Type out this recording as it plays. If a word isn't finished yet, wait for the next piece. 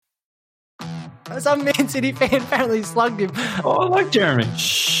Some Man City fan apparently slugged him. Oh, I like Jeremy.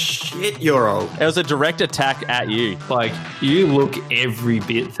 Shit, you're old. It was a direct attack at you. Like, you look every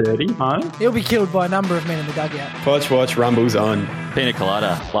bit 30, huh? He'll be killed by a number of men in the dugout. Watch, Rumble's on. Pina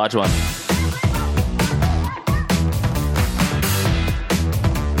colada, large one.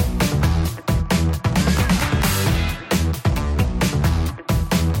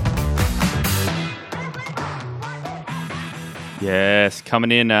 Yes,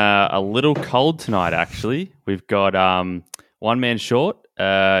 coming in a little cold tonight, actually. We've got one man short.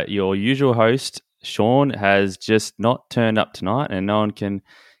 Your usual host, Sean, has just not turned up tonight and no one can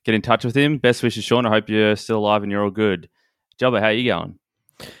get in touch with him. Best wishes, Sean. I hope you're still alive and you're all good. Jobber, how are you going?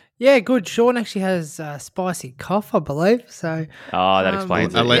 Yeah, good. Sean actually has a spicy cough, I believe. So, that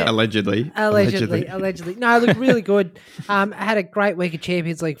explains it. Yeah. Allegedly. No, I look really good. I had a great week of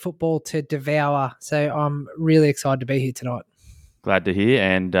Champions League football to devour. So I'm really excited to be here tonight. Glad to hear.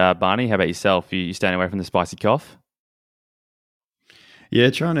 And Barney, how about yourself? You staying away from the spicy cough? Yeah,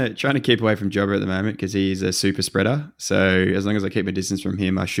 trying to keep away from Jobber at the moment because he's a super spreader. So as long as I keep a distance from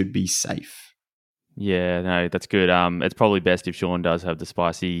him, I should be safe. Yeah, no, that's good. It's probably best if Sean does have the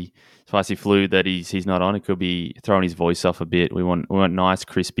spicy flu that he's not on. It could be throwing his voice off a bit. We want nice,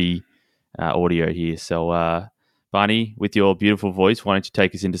 crispy audio here. So, Barney, with your beautiful voice, why don't you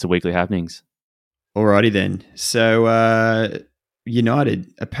take us into some weekly happenings? Alrighty then. So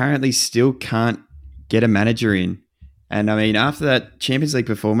United apparently still can't get a manager in. And I mean, after that Champions League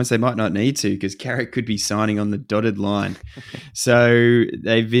performance, they might not need to because Carrick could be signing on the dotted line. So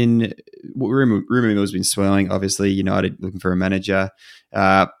they've been, rumour mill's been swelling. Obviously, United looking for a manager.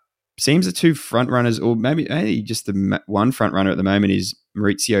 Seems the two front runners, or maybe just the one front runner at the moment, is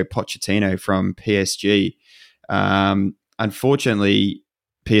Mauricio Pochettino from PSG. Unfortunately,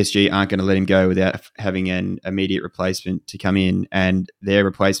 PSG aren't going to let him go without having an immediate replacement to come in, and their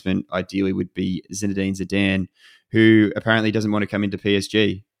replacement ideally would be Zinedine Zidane, who apparently doesn't want to come into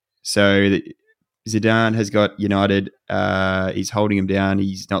PSG. So Zidane has got United. He's holding him down.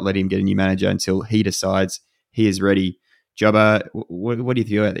 He's not letting him get a new manager until he decides he is ready. Jobber, what do you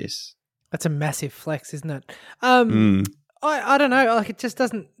feel about this? That's a massive flex, isn't it? I don't know. Like, it just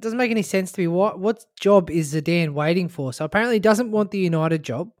doesn't make any sense to me. What job is Zidane waiting for? So apparently he doesn't want the United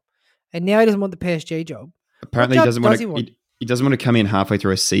job, and now he doesn't want the PSG job. Apparently he doesn't want to. He doesn't want to come in halfway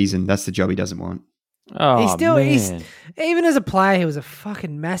through a season. That's the job he doesn't want. Oh, he's even as a player, he was a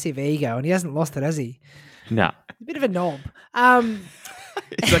fucking massive ego, and he hasn't lost it, has he? No. A bit of a knob.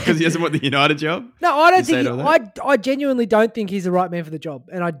 Is that because he doesn't want the United job? No, I don't think. I genuinely don't think he's the right man for the job,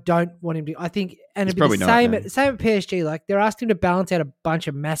 and I don't want him to. I think, and it'd be the same at PSG. Like, they're asking him to balance out a bunch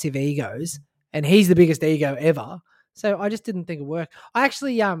of massive egos, and he's the biggest ego ever. So I just didn't think it worked. I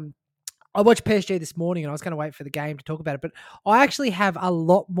actually, I watched PSG this morning, and I was going to wait for the game to talk about it, but I actually have a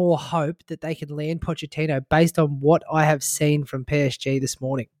lot more hope that they can land Pochettino based on what I have seen from PSG this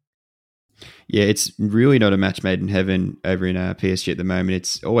morning. Yeah, it's really not a match made in heaven over in PSG at the moment.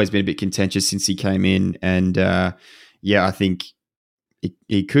 It's always been a bit contentious since he came in, and I think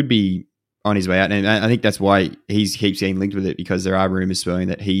he could be on his way out, and I think that's why he keeps getting linked with it, because there are rumours swirling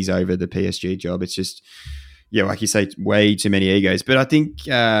that he's over the PSG job. It's just, like you say, way too many egos. But I think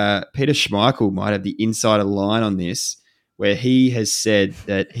Peter Schmeichel might have the insider line on this, where he has said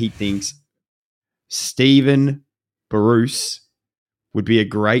that he thinks Stephen Bruce would be a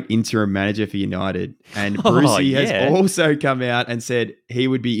great interim manager for United. And Brucey has also come out and said he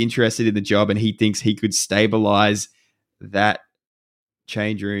would be interested in the job, and he thinks he could stabilise that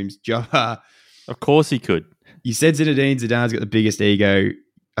change room's job. Of course he could. You said Zidane's got the biggest ego.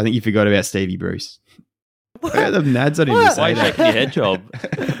 I think you forgot about Stevie Bruce. What? I the nads on him to say that. Why shaking your head, Job?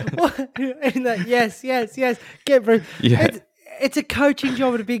 Yes. Get Bruce. Yeah. It's a coaching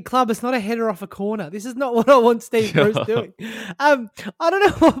job at a big club. It's not a header off a corner. This is not what I want Steve Bruce doing. I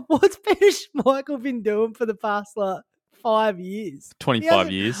don't know what's Peter Schmeichel been doing for the past 5 years. 25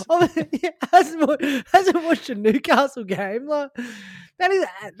 years. He hasn't watched a Newcastle game.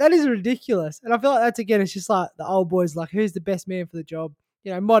 That is ridiculous. And I feel like that's, again, it's just like the old boys, like, who's the best man for the job?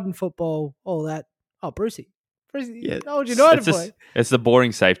 Modern football, all that. Oh, Brucey. Old United boy. It's the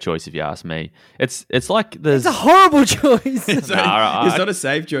boring safe choice, if you ask me. It's like there's. It's a horrible choice. It's not a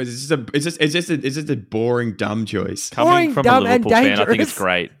safe choice. It's just a boring, dumb choice. Coming from a Liverpool fan, I think it's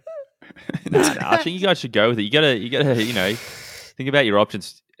great. I think you guys should go with it. You gotta, think about your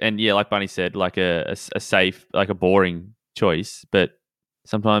options. And yeah, like Bunny said, like a safe, like a boring choice. But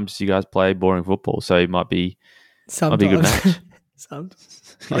sometimes you guys play boring football, so it might be a good match. I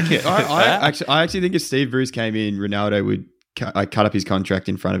actually think if Steve Bruce came in, Ronaldo would cut up his contract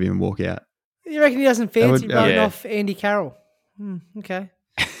in front of him and walk out. You reckon he doesn't fancy running off Andy Carroll? Okay.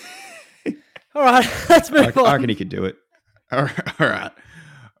 All right, let's move on. I reckon he could do it. All right.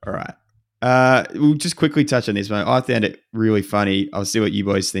 We'll just quickly touch on this one. I found it really funny. I'll see what you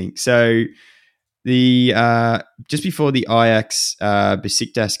boys think. So the just before the Ajax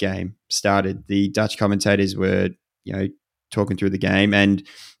Besiktas game started, the Dutch commentators were, talking through the game, and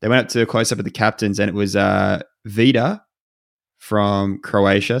they went up to a close up of the captains, and it was Vida from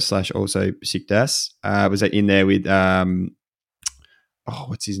Croatia / also Besiktas was in there with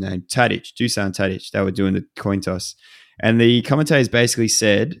what's his name? Dusan Tadic. They were doing the coin toss. And the commentators basically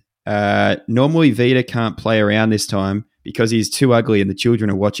said, normally Vida can't play around this time because he's too ugly and the children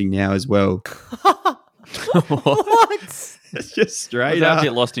are watching now as well. What? It's just straight was that up. a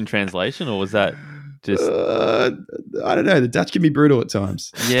bit lost in translation, or was that just... I don't know. The Dutch can be brutal at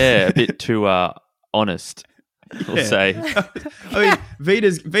times. Yeah, a bit too honest, we'll say. I mean,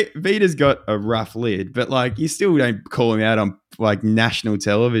 Vida's got a rough lid, but like you still don't call him out on like national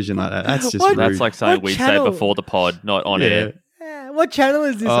television like that. That's just rude. That's like something we'd say before the pod, not on air. What channel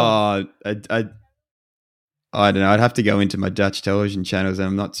is this on? I don't know. I'd have to go into my Dutch television channels, and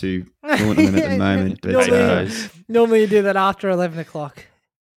I'm not too fluent on them at the moment. But normally you do that after 11 o'clock.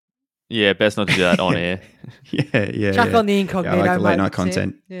 Yeah, best not to do that on air. Yeah. Chuck on the incognito. I like the late night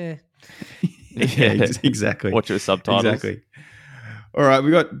content. Yeah. Yeah, exactly. Watch it with subtitles. Exactly. All right,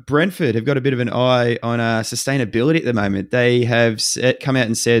 we got Brentford have got a bit of an eye on sustainability at the moment. They have come out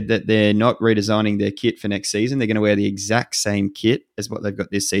and said that they're not redesigning their kit for next season. They're going to wear the exact same kit as what they've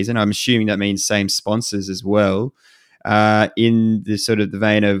got this season. I'm assuming that means same sponsors as well. In the sort of the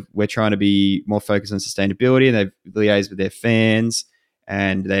vein of we're trying to be more focused on sustainability, and they've liaised with their fans,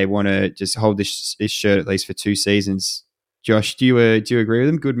 and they want to just hold this shirt at least for 2 seasons. Josh, do you agree with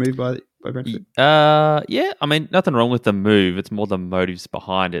them? Good move by Brentford? Yeah, I mean, nothing wrong with the move. It's more the motives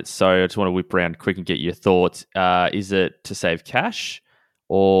behind it. So I just want to whip around quick and get your thoughts. Is it to save cash,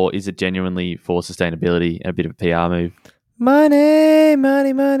 or is it genuinely for sustainability and a bit of a PR move? Money. I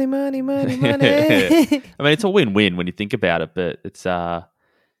mean, it's a win-win when you think about it, but it's but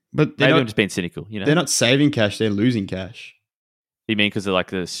maybe I'm just being cynical. They're not saving cash; they're losing cash. You mean because of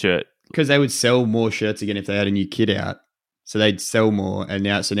like the shirt? Because they would sell more shirts again if they had a new kit out. So they'd sell more, and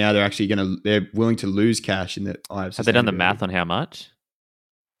now they're actually they're willing to lose cash in that. Have they done the math on how much?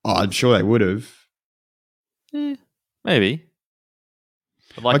 Oh, I'm sure they would have. Maybe.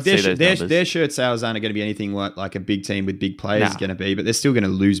 I'd like to see those numbers. Their shirt sales aren't going to be anything like a big team with big players is going to be, but they're still going to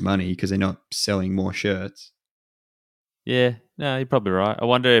lose money because they're not selling more shirts. Yeah, no, you're probably right. I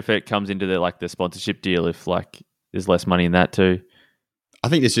wonder if it comes into the sponsorship deal, if like there's less money in that too. I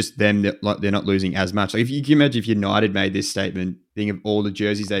think it's just them that like they're not losing as much. Like if you can imagine if United made this statement, think of all the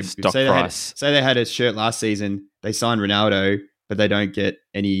jerseys they say they had a shirt last season, they signed Ronaldo, but they don't get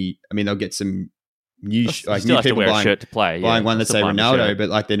any. I mean, they'll get some new new people buying a shirt to play, buying one that say Ronaldo, but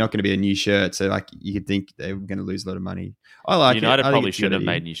like they're not going to be a new shirt. So like you could think they were going to lose a lot of money. I like United it. Probably should have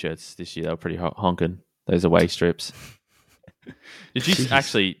made new shirts this year. They were pretty honking. Those away strips. Did you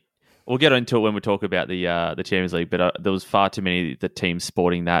actually? We'll get into it when we talk about the Champions League, but there was far too many the teams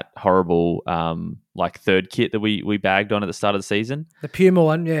sporting that horrible third kit that we bagged on at the start of the season. The Puma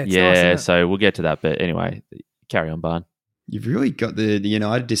one, yeah. Nice, so we'll get to that. But anyway, carry on, Barn. You've really got the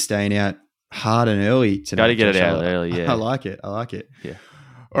United disdain out hard and early tonight. Got to get it out early, yeah. I like it. Yeah.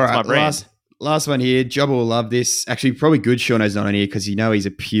 All right, last one here. Jobber will love this. Actually, probably good Shauno's not on here because he's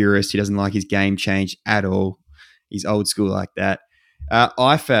a purist. He doesn't like his game changed at all. He's old school like that.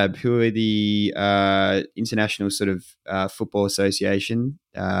 IFAB, who are the international sort of football association,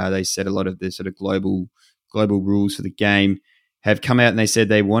 they set a lot of the sort of global rules for the game, have come out and they said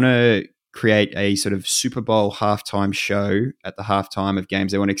they want to create a sort of Super Bowl halftime show at the halftime of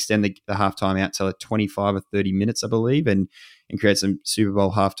games. They want to extend the halftime out to like 25 or 30 minutes, I believe, and create some Super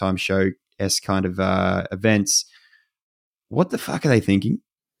Bowl halftime show-esque kind of events. What the fuck are they thinking?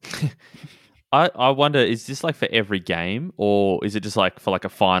 I wonder, is this like for every game, or is it just like for like a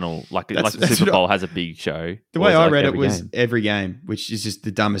final, like the Super Bowl has a big show? The way I read it was every game, which is just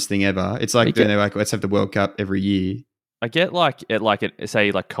the dumbest thing ever. It's like they're like, let's have the World Cup every year. I get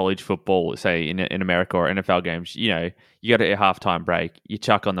say like college football, say in America or NFL games, you got a halftime break, you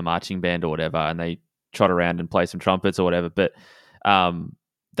chuck on the marching band or whatever, and they trot around and play some trumpets or whatever. But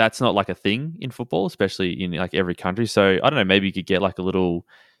that's not like a thing in football, especially in like every country. So I don't know, maybe you could get like a little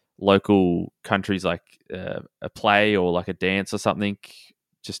local countries like a play or like a dance or something,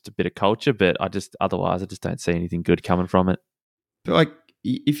 just a bit of culture. But otherwise I just don't see anything good coming from it. But like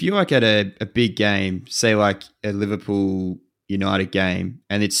if you're like at a big game, say like a Liverpool United game,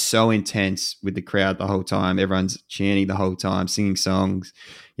 and it's so intense with the crowd the whole time. Everyone's chanting the whole time, singing songs,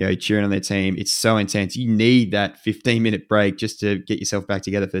 cheering on their team. It's so intense. You need that 15-minute break just to get yourself back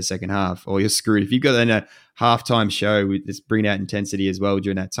together for the second half, or you're screwed. If you've got a halftime show with this bringing out intensity as well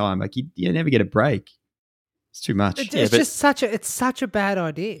during that time, like you never get a break. It's too much. It's such a bad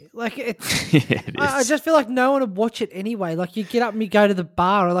idea. Like I just feel like no one would watch it anyway. Like you get up and you go to the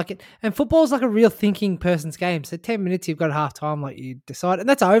bar, or and football's like a real thinking person's game. So 10 minutes you've got half time, like you decide, and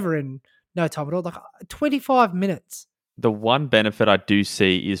that's over in no time at all. Like 25 minutes. The one benefit I do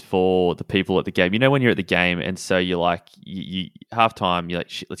see is for the people at the game. When you're at the game, and so you're like, you half time, you're like,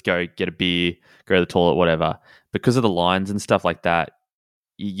 shit, let's go get a beer, go to the toilet, whatever. Because of the lines and stuff like that,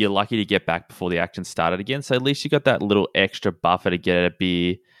 you're lucky to get back before the action started again. So at least you got that little extra buffer to get a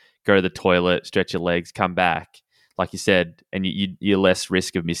beer, go to the toilet, stretch your legs, come back, like you said, and you're less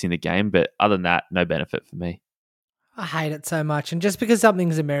risk of missing the game. But other than that, no benefit for me. I hate it so much. And just because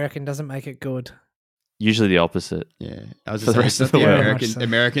something's American doesn't make it good. Usually the opposite. Yeah. I was just saying, it's not the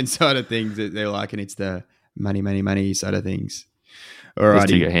American side of things that they're like, and it's the money side of things. All right,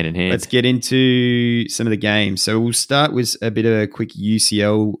 go hand in hand. Let's get into some of the games. So we'll start with a bit of a quick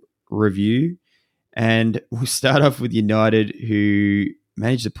UCL review, and we'll start off with United, who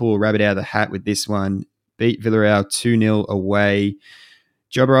managed to pull a rabbit out of the hat with this one, beat Villarreal 2-0 away.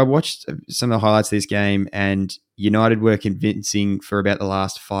 Jobber, I watched some of the highlights of this game, and United were convincing for about the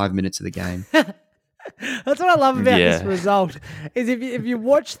last 5 minutes of the game. That's what I love about this result. Is if you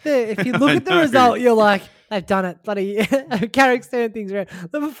look at the result, you're like, they've done it. Bloody Carrick's turning things around.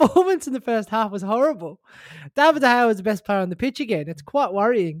 The performance in the first half was horrible. David De Gea was the best player on the pitch again. It's quite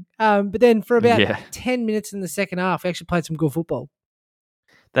worrying. But then for about 10 minutes in the second half, we actually played some good football.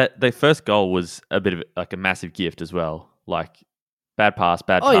 That the first goal was a bit of like a massive gift as well. Like bad pass,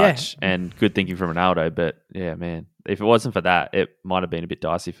 bad touch, and good thinking from Ronaldo. But yeah, man, if it wasn't for that, it might have been a bit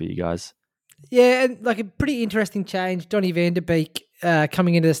dicey for you guys. Yeah, and like a pretty interesting change. Donny van der Beek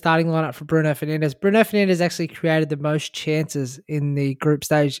coming into the starting lineup for Bruno Fernandes. Bruno Fernandes actually created the most chances in the group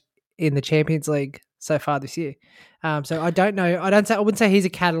stage in the Champions League so far this year. So I don't know. I wouldn't say he's a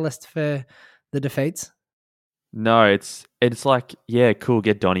catalyst for the defeats. No, it's like, yeah, cool,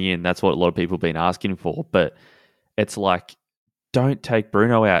 get Donny in. That's what a lot of people have been asking for. But it's don't take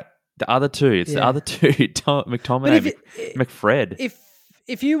Bruno out. The other two, the other two, McTominay, McFred.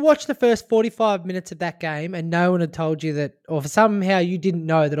 If you watch the first 45 minutes of that game and no one had told you that, or somehow you didn't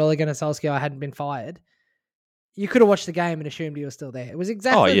know that Ole Gunnar Solskjaer hadn't been fired, you could have watched the game and assumed he was still there. It was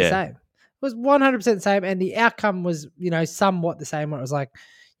exactly the same. It was 100% the same, and the outcome was, somewhat the same, where it was like,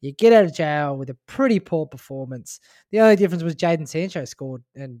 you get out of jail with a pretty poor performance. The only difference was Jadon Sancho scored,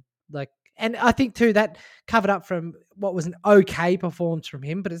 and I think too that covered up from what was an okay performance from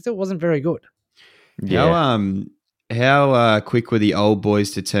him, but it still wasn't very good. Yeah. How quick were the old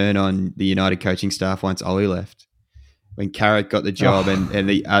boys to turn on the United coaching staff once Ole left? When Carrick got the job and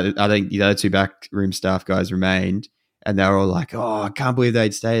I think the other two backroom staff guys remained, and they were all like, "Oh, I can't believe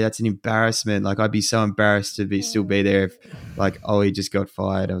they'd stay. That's an embarrassment. Like, I'd be so embarrassed to still be there if Ole just got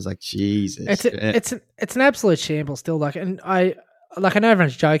fired." I was like, Jesus. It's an absolute shambles still. And I know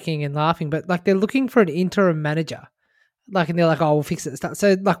everyone's joking and laughing, but they're looking for an interim manager. And they're like, "Oh, we'll fix it at the start."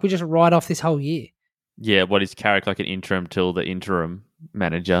 So we just write off this whole year. Yeah, what is Carrick like an interim till the interim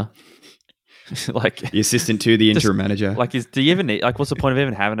manager? The assistant to the interim manager. Do you even need, what's the point of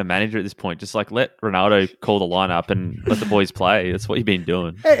even having a manager at this point? Just let Ronaldo call the lineup and let the boys play. That's what you've been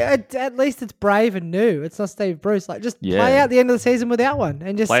doing. At least it's brave and new. It's not Steve Bruce. Play out the end of the season without one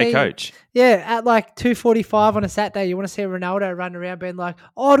and just play a coach. Yeah, at 2:45 on a Saturday, you want to see Ronaldo running around being like,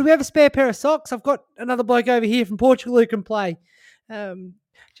 "Oh, do we have a spare pair of socks? I've got another bloke over here from Portugal who can play."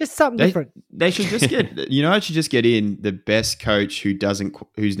 Just something different. They should just should just get in the best coach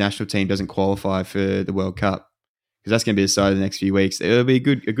whose national team doesn't qualify for the World Cup, because that's going to be decided in the next few weeks. It'll be a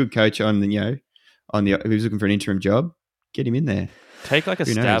good coach on who's looking for an interim job. Get him in there. Take a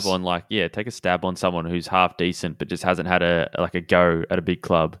stab on take a stab on someone who's half decent but just hasn't had a go at a big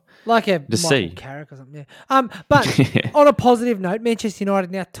club. Like a Michael Carrick or something. Yeah. But on a positive note, Manchester United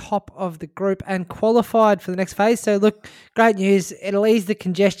now top of the group and qualified for the next phase. So look, great news. It'll ease the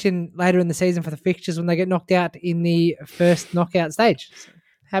congestion later in the season for the fixtures when they get knocked out in the first knockout stage. So,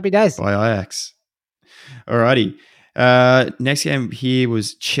 happy days. By Ajax. Alrighty. Next game here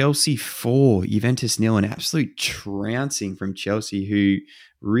was Chelsea 4, Juventus 0, an absolute trouncing from Chelsea, who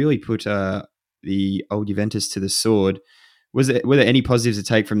really put the old Juventus to the sword. Were there any positives to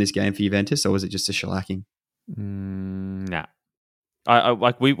take from this game for Juventus, or was it just a shellacking? Nah.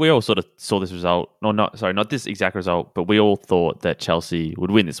 We all sort of saw this result. Not this exact result, but we all thought that Chelsea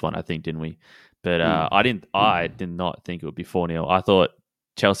would win this one, I think, didn't we? But I did not think it would be 4-0. I thought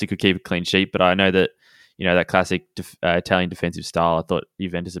Chelsea could keep a clean sheet, but I know that that classic Italian defensive style. I thought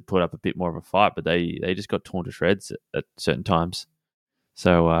Juventus had put up a bit more of a fight, but they just got torn to shreds at certain times.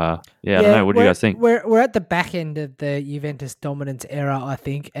 So I don't know. What do you guys think? We're at the back end of the Juventus dominance era, I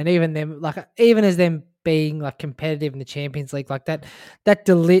think, and even as them being like competitive in the Champions League, like that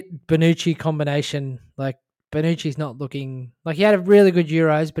De Ligt Bonucci combination, like Bonucci's not looking like he had a really good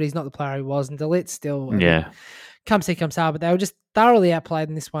Euros, but he's not the player he was, and De Ligt still come see come sa, but they were just thoroughly outplayed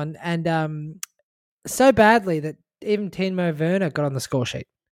in this one, and so badly that even Timo Werner got on the score sheet.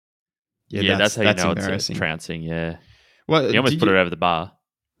 Yeah, that's how you know it's trouncing. Yeah. Well, he almost put it over the bar.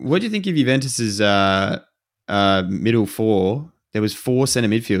 What do you think of Juventus's middle four? There was 4 centre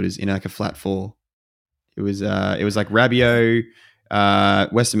midfielders in like a flat 4. It was like Rabiot,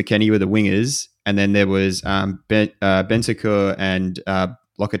 Weston McKennie were the wingers, and then there was Bentancur and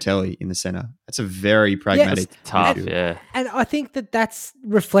Locatelli in the centre. That's a very pragmatic, tough. And I think that's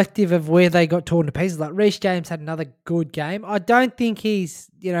reflective of where they got torn to pieces. Like Reece James had another good game. I don't think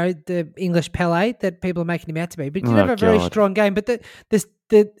he's the English Pele that people are making him out to be, but he did have a very strong game. But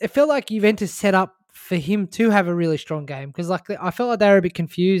it felt like Juventus set up for him to have a really strong game because I felt like they were a bit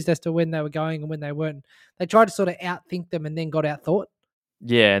confused as to when they were going and when they weren't. They tried to sort of outthink them and then got outthought.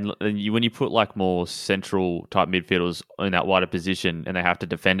 Yeah, and when you put like more central type midfielders in that wider position and they have to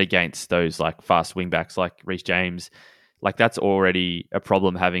defend against those like fast wingbacks like Reece James, like that's already a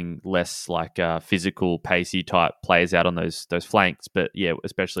problem having less like physical, pacey type players out on those flanks. But yeah,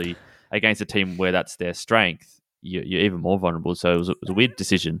 especially against a team where that's their strength, you're even more vulnerable. So it was a weird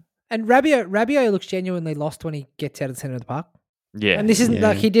decision. And Rabiot looks genuinely lost when he gets out of the centre of the park. Yeah. And this isn't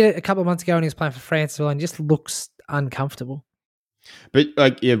like he did it a couple of months ago when he was playing for France and just looks uncomfortable. But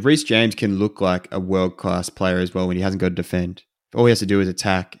Reece James can look like a world-class player as well when he hasn't got to defend. All he has to do is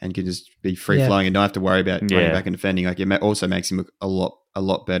attack and can just be free-flowing and not have to worry about running back and defending. Like it also makes him look a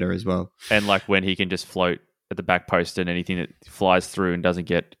lot better as well. And like when he can just float at the back post and anything that flies through and doesn't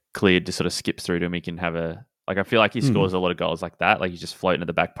get cleared just sort of skips through to him, he can have I feel like he scores a lot of goals like that. Like he's just floating at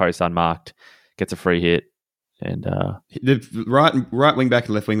the back post unmarked, gets a free hit. And the right wing back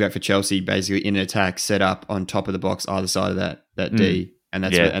and left wing back for Chelsea basically in an attack set up on top of the box either side of that D, and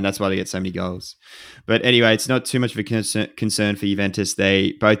that's why they get so many goals. But anyway, it's not too much of a concern for Juventus.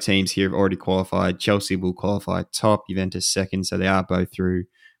 Both teams here have already qualified. Chelsea will qualify top, Juventus second, so they are both through,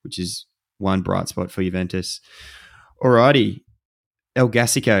 which is one bright spot for Juventus. Alrighty, El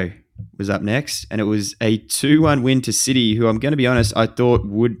Clasico was up next, and it was a 2-1 win to City, who I'm going to be honest, I thought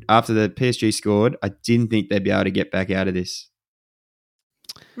would, after the PSG scored, I didn't think they'd be able to get back out of this.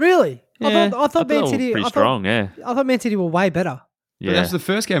 Really? Yeah, I thought Man City pretty strong, I thought Man City were way better. Yeah. But that's the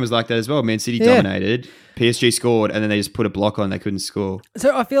first game was like that as well. Man City dominated, PSG scored, and then they just put a block on. They couldn't score.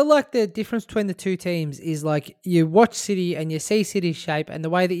 So I feel like the difference between the two teams is like you watch City and you see City's shape and the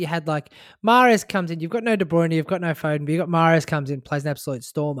way that you had like Mahrez comes in. You've got no De Bruyne, you've got no Foden, but you've got Mahrez comes in, plays an absolute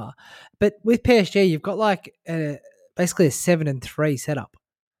stormer. But with PSG, you've got like basically a 7-3 setup.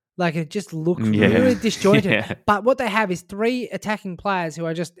 Like it just looks really disjointed. Yeah. But what they have is 3 attacking players who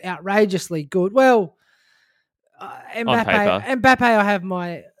are just outrageously good. Well, Mbappe, I have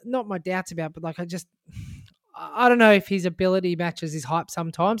not my doubts about, but like I don't know if his ability matches his hype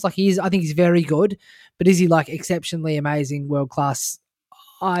sometimes. Like I think he's very good, but is he like exceptionally amazing, world class?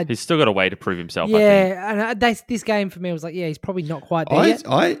 He's still got a way to prove himself. Yeah, and this game for me was like, he's probably not quite there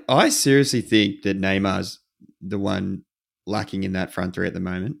yet. I seriously think that Neymar's the one lacking in that front three at the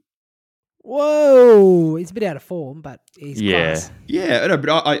moment. Whoa, he's a bit out of form, but he's class. Yeah, no,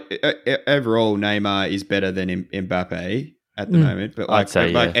 but I overall Neymar is better than Mbappe at the moment. But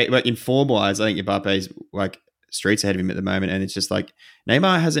like in form wise, I think Mbappe's like streets ahead of him at the moment, and it's just like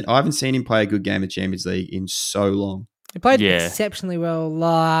Neymar I haven't seen him play a good game of Champions League in so long. He played exceptionally well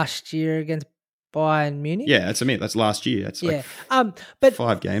last year against Bayern Munich. Yeah, that's last year. That's like but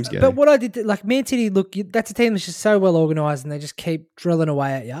 5 games ago. But what I did, like Man City, look, that's a team that's just so well organised and they just keep drilling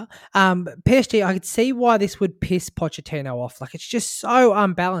away at you. PSG, I could see why this would piss Pochettino off. Like it's just so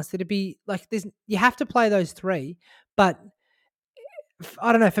unbalanced. It'd be like you have to play those 3, but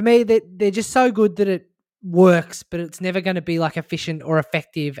I don't know. For me, they're just so good that it works, but it's never going to be like efficient or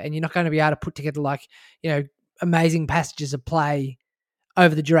effective, and you're not going to be able to put together like amazing passages of play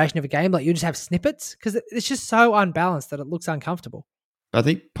over the duration of a game. Like you just have snippets because it's just so unbalanced that it looks uncomfortable. I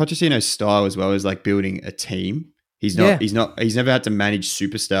think Pochettino's style as well is like building a team. He's never had to manage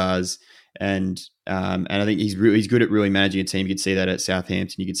superstars, and I think he's good at really managing a team. You could see that at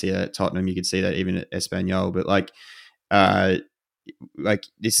Southampton, you could see that at Tottenham, you could see that even at Espanyol. But like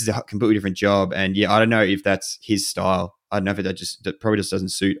this is a completely different job, and I don't know if that's his style. I don't know if that probably just doesn't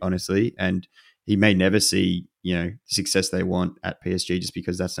suit, honestly. And he may never see, the success they want at PSG just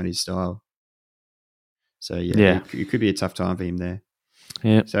because that's not his style. So, it could be a tough time for him there.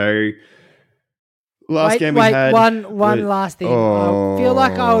 Yeah. So, last game we had... One last thing. I feel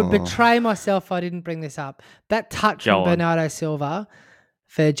like I would betray myself if I didn't bring this up. That touch from Bernardo Silva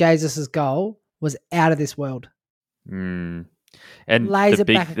for Jesus' goal was out of this world. And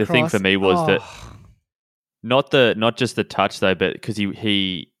the thing for me was that not just the touch though, but because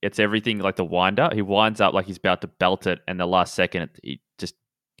he it's everything like the wind up. He winds up like he's about to belt it, and the last second he just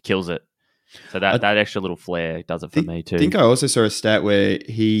kills it. So that extra little flair does it for me too. I think I also saw a stat where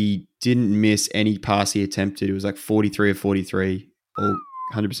he didn't miss any pass he attempted. It was like 43 or 43, all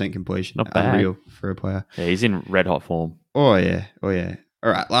 100% completion. Not bad. Unreal for a player. Yeah, he's in red hot form. Oh yeah. All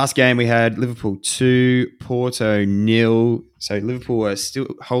right, last game we had Liverpool 2, Porto 0. So Liverpool still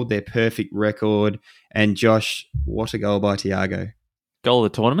hold their perfect record. And Josh, what a goal by Thiago. Goal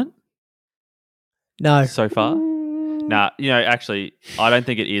of the tournament? No. So far? Nah, actually, I don't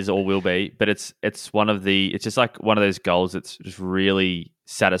think it is or will be, but it's just like one of those goals that's just really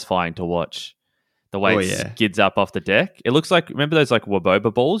satisfying to watch. The way it skids up off the deck. It looks like, remember those like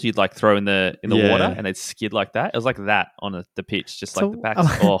Waboba balls you'd like throw in the water and they'd skid like that? It was like that on the pitch, just like the back.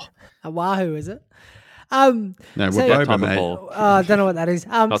 A Wahoo, is it? No, Waboba, mate. I don't know what that is.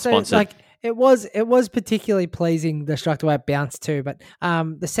 Not sponsored. Like, it was particularly pleasing, the struck the way it bounced too, but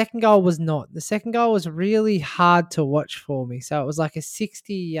the second goal was not. The second goal was really hard to watch for me. So it was like a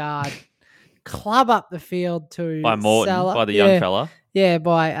 60-yard club up the field to by Morton, Salah. by the young fella. Yeah,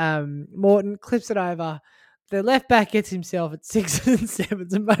 by Morton, clips it over. The left back gets himself at 6 and 7,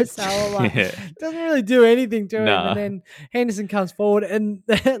 and Mo Salah doesn't really do anything to him. And then Henderson comes forward, and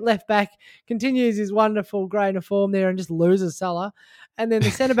the left back continues his wonderful grain of form there and just loses Salah. And then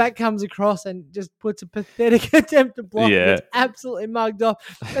the centre back comes across and just puts a pathetic attempt to block. Yeah. It's absolutely mugged off.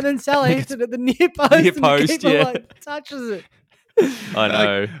 And then Salah hits it at the near post, and the keeper touches it. I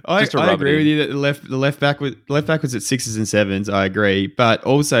know. I agree with you that the left back was at 6s and 7s. I agree, but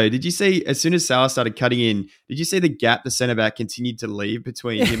also, did you see as soon as Salah started cutting in? Did you see the gap the centre back continued to leave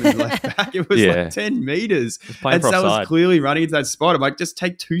between him and the left back? It was like 10 meters, and Salah's clearly running into that spot. I'm like, just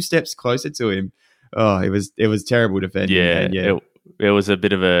take 2 steps closer to him. Oh, it was terrible defending. It was a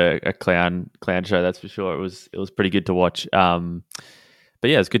bit of a clown show, that's for sure. It was pretty good to watch. But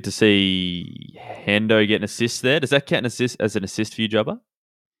yeah, it's good to see Hendo get an assist there. Does that count as an assist for you, Jobber?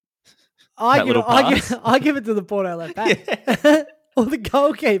 I give it to the Porto left back or the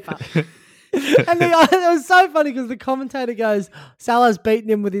goalkeeper. And it was so funny because the commentator goes, Salah's beaten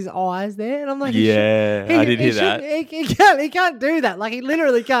him with his eyes there, and I'm like, I did hear that. He can't do that. Like, he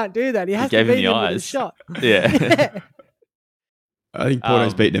literally can't do that. He has to beat him with a shot. Yeah. I think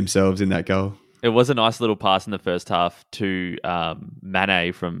Porto's beaten themselves in that goal. It was a nice little pass in the first half to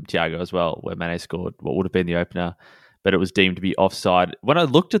Mane from Thiago as well, where Mane scored what would have been the opener, but it was deemed to be offside. When I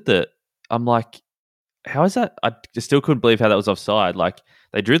looked at I'm like, how is that? I still couldn't believe how that was offside. Like,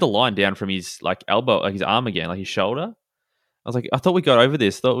 they drew the line down from his like elbow, like his arm again, like his shoulder. I was like, I thought we got over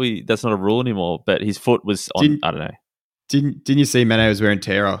this. That's not a rule anymore. But his foot was on. I don't know. Didn't you see Mane was wearing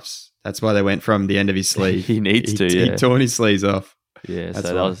tear-offs? That's why they went from the end of his sleeve. He needs to. He torn his sleeves off. Yeah, so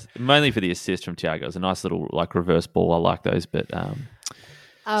that was mainly for the assist from Thiago. It was a nice little like reverse ball. I like those, but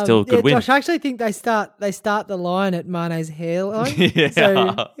still a good win. Josh, I actually think they start the line at Mane's hairline.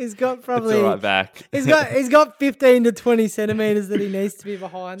 So he's got probably it's all right back. He's got 15 to 20 centimeters that he needs to be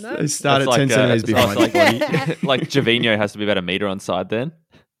behind though. They start at 10 centimeters behind. Like Jovino has to be about a meter on side then.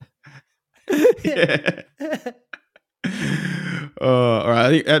 Yeah. All right. I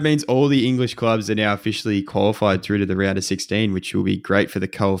think that means all the English clubs are now officially qualified through to the round of 16, which will be great for the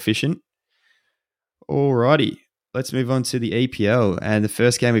coefficient. Alrighty. Let's move on to the EPL. And the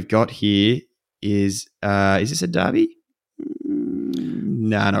first game we've got here is this a derby?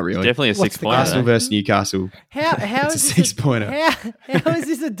 Nah, not really. Definitely a 6-pointer. Arsenal versus Newcastle. How it's a 6-pointer. How is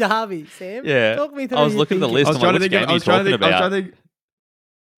this a derby, Sam? Yeah. Talk me through. I was looking at the list. I was trying to think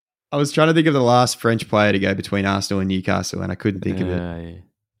I was trying to think of the last French player to go between Arsenal and Newcastle, and I couldn't think of it. Yeah.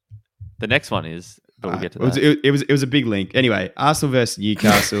 The next one is, but we'll get to that. It was a big link. Anyway, Arsenal versus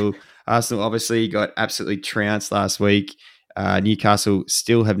Newcastle. Arsenal obviously got absolutely trounced last week. Newcastle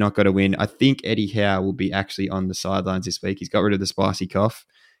still have not got a win. I think Eddie Howe will be actually on the sidelines this week. He's got rid of the spicy cough,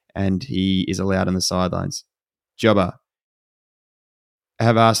 and he is allowed on the sidelines. Jobber,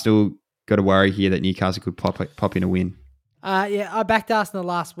 have Arsenal got to worry here that Newcastle could pop in a win? I backed Arsenal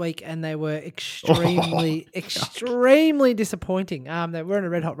last week, and they were extremely disappointing. They were in a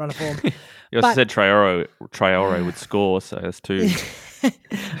red hot run of form. You also said Traore would score, so that's 2.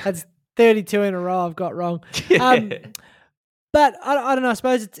 That's 32 in a row I've got wrong. But I don't know. I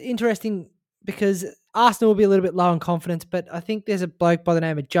suppose it's interesting because Arsenal will be a little bit low on confidence, but I think there's a bloke by the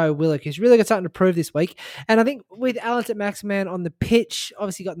name of Joe Willock who's really got something to prove this week. And I think with Allan Saint-Maximin on the pitch,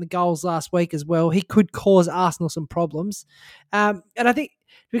 obviously got in the goals last week as well, he could cause Arsenal some problems. And I think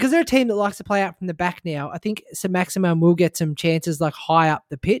because they're a team that likes to play out from the back now, I think Saint-Maximin will get some chances like high up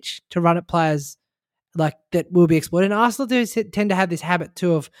the pitch to run at players like that will be exploited. And Arsenal do tend to have this habit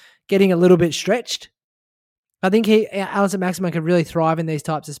too of getting a little bit stretched. I think Allan Saint-Maximin can really thrive in these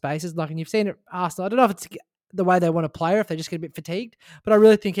types of spaces. Like, and you've seen it, Arsenal. I don't know if it's the way they want to play or if they just get a bit fatigued, but I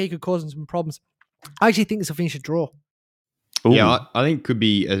really think he could cause them some problems. I actually think this will finish a draw. Ooh. Yeah, I think it could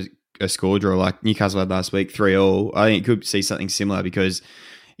be a score draw like Newcastle had last week, 3-3. I think it could see something similar because,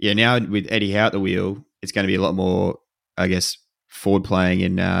 now with Eddie Howe at the wheel, it's going to be a lot more, I guess, forward playing,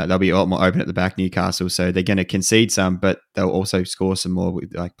 and they'll be a lot more open at the back, Newcastle. So they're going to concede some, but they'll also score some more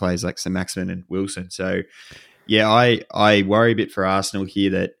with like players like Saint-Maximin and Wilson. So, yeah, I worry a bit for Arsenal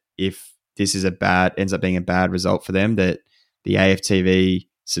here that if this is ends up being a bad result for them, that the AFTV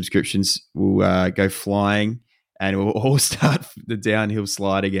subscriptions will go flying and we'll all start the downhill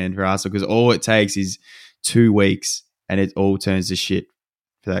slide again for Arsenal, because all it takes is 2 weeks and it all turns to shit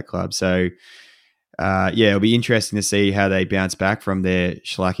for that club. So, it'll be interesting to see how they bounce back from their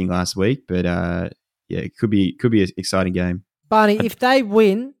shellacking last week. But it could be an exciting game. Barney, if they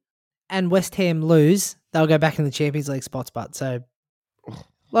win and West Ham lose, they'll go back in the Champions League spots. But so a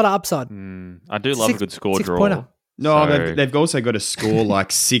lot of upside. I do love a good score draw. Pointer. No, so they've also got to score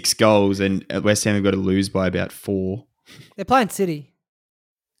like 6 goals, and West Ham have got to lose by about 4. They're playing City.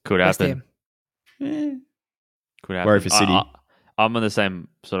 Could happen. Could happen. Worry for City. I'm on the same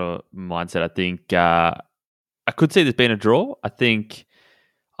sort of mindset. I think I could see this being a draw. I think,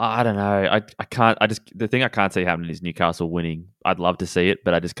 I don't know. I can't. The thing I can't see happening is Newcastle winning. I'd love to see it,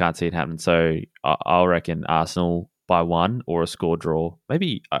 but I just can't see it happening. So I'll reckon Arsenal by 1 or a score draw.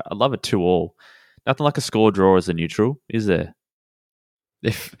 Maybe I'd love a 2-2. Nothing like a score draw as a neutral, is there?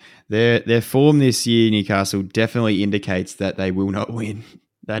 If their form this year, Newcastle, definitely indicates that they will not win.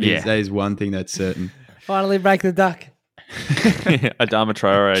 That is one thing that's certain. Finally break the duck. Adama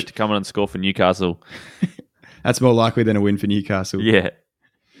Traore to come on and score for Newcastle. That's more likely than a win for Newcastle. Yeah.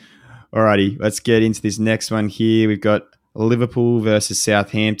 Alrighty, let's get into this next one here. We've got Liverpool versus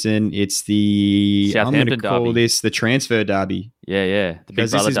Southampton. It's the I'm going to call derby. This the transfer derby. Yeah.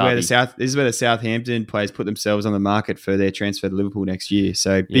 Because this is where the Southampton players put themselves on the market for their transfer to Liverpool next year.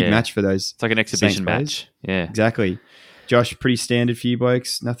 So big match for those. It's like an exhibition match. Yeah, exactly. Josh, pretty standard for you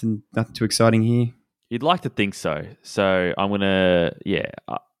blokes. Nothing too exciting here. You'd like to think so. So I'm gonna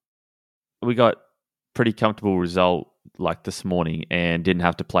we got pretty comfortable result like this morning and didn't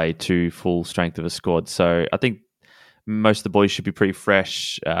have to play to full strength of a squad. So I think most of the boys should be pretty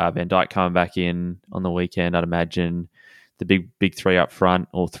fresh. Van Dijk coming back in on the weekend, I'd imagine. The big 3 up front,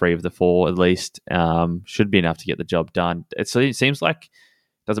 or 3 of the 4 at least, should be enough to get the job done. It seems like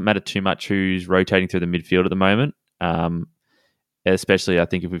it doesn't matter too much who's rotating through the midfield at the moment. Especially, I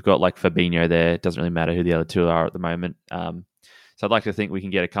think if we've got like Fabinho there, it doesn't really matter who the other 2 are at the moment. So I'd like to think we can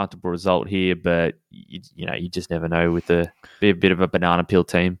get a comfortable result here, but you just never know with a bit of a banana peel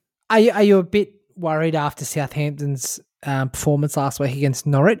team. Are you a bit worried after Southampton's performance last week against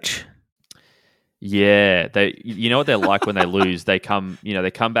Norwich? Yeah, you know what they're like when they lose. They come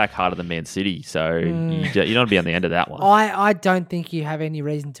back harder than Man City. So you don't want to be on the end of that one. I don't think you have any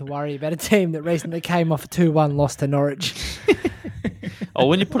reason to worry about a team that recently came off a 2-1 loss to Norwich. Oh,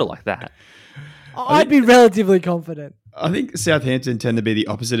 when you put it like that, I'd be relatively confident. I think Southampton tend to be the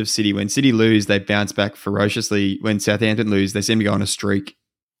opposite of City. When City lose, they bounce back ferociously. When Southampton lose, they seem to go on a streak.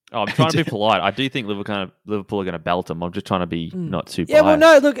 Oh, I'm trying to be polite. I do think Liverpool are going to belt them. I'm just trying to be not too biased. Yeah, well,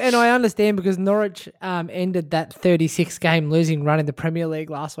 no, look, and I understand because Norwich ended that 36-game losing run in the Premier League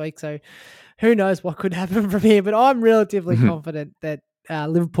last week, so who knows what could happen from here. But I'm relatively confident that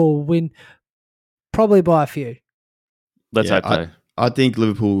Liverpool will win, probably by a few. Let's hope so. I think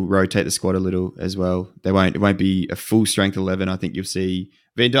Liverpool rotate the squad a little as well. It won't be a full strength 11. I think you'll see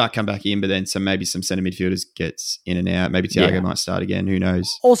Van Dijk come back in, but then maybe some centre midfielders gets in and out. Maybe Thiago might start again. Who knows?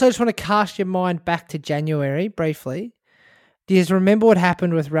 Also, just want to cast your mind back to January briefly. Do you remember what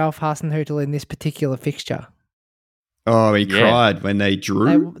happened with Ralph Hasenhüttl in this particular fixture? Oh, he cried when they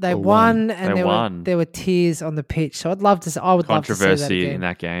drew. They won, and there were tears on the pitch. So I would love to see that again. In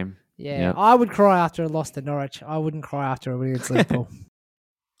that game. Yeah, yep. I would cry after a loss to Norwich. I wouldn't cry after a win against Liverpool.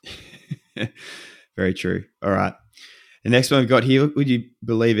 Very true. All right. The next one we've got here, would you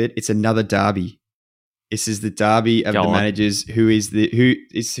believe it? It's another derby. This is the derby of managers who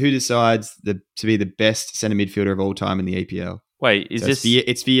decides to be the best centre midfielder of all time in the EPL. Wait, it's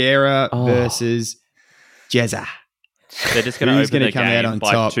Vieira versus Jezza. They're just going to open the come out game on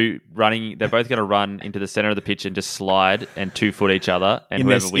by top? running. They're both going to run into the center of the pitch and just slide and 2-foot each other, and In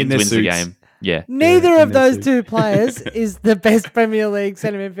whoever their- wins in wins their the suits. game. Yeah. Neither in of their those suits. two players is the best Premier League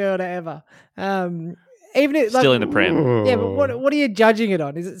centre midfielder ever. Even if, Still in the Prem. Yeah, but what are you judging it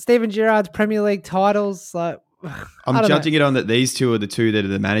on? Is it Steven Gerrard's Premier League titles? Like, I'm judging it on that these two are the two that are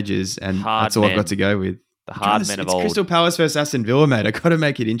the managers, and Hard that's all men. I've got to go with. The hard men of It's old. Crystal Palace versus Aston Villa, mate. I got to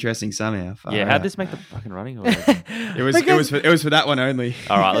make it interesting somehow. Yeah, how'd this make the fucking running order? It was for that one only.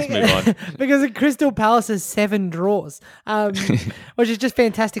 All right, let's move on. Because Crystal Palace has 7 draws, which is just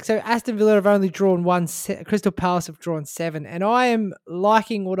fantastic. So Aston Villa have only drawn 1. Crystal Palace have drawn 7. And I am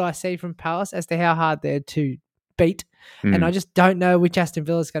liking what I see from Palace as to how hard they're to beat. And I just don't know which Aston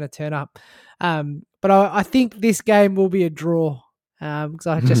Villa is going to turn up. But I think this game will be a draw because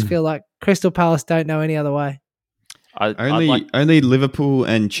I just feel like Crystal Palace don't know any other way. Only Liverpool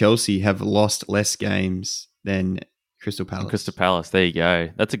and Chelsea have lost less games than Crystal Palace. Crystal Palace, there you go.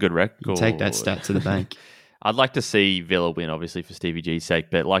 That's a good record. You take that stat to the bank. I'd like to see Villa win, obviously, for Stevie G's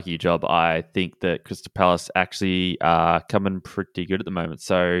sake. But like you, Job, I think that Crystal Palace actually are coming pretty good at the moment.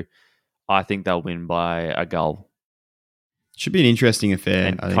 So I think they'll win by a goal. Should be an interesting affair.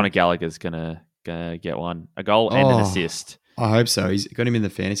 And Conor Gallagher's gonna get one. A goal and an assist. I hope so. He's got him in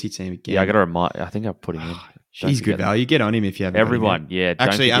the fantasy team again. Yeah, I got to remind. I think I put him in. He's good value. Get on him if you haven't. Everyone, yeah.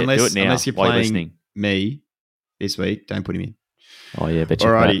 Actually, don't forget, do it now unless you're while playing listening. me this week, don't put him in. Oh yeah, bet you.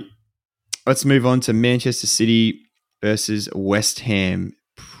 Alrighty, let's move on to Manchester City versus West Ham.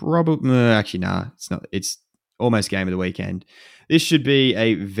 Probably, actually, nah. It's not. It's almost game of the weekend. This should be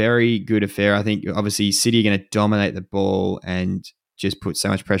a very good affair. I think obviously City are going to dominate the ball and just put so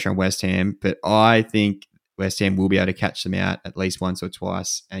much pressure on West Ham. But I think West Ham will be able to catch them out at least once or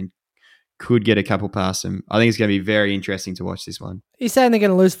twice and could get a couple past them. I think it's going to be very interesting to watch this one. You're saying they're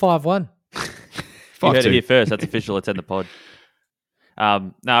going to lose 5-1? You heard it here first. That's official. It's in the pod.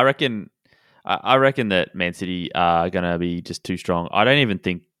 No, I reckon that Man City are going to be just too strong. I don't even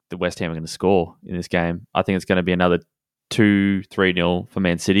think the West Ham are going to score in this game. I think it's going to be another 2-3-0 for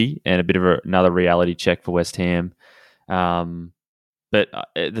Man City and a bit of another reality check for West Ham. But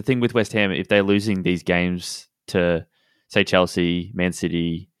the thing with West Ham, if they're losing these games to, say, Chelsea, Man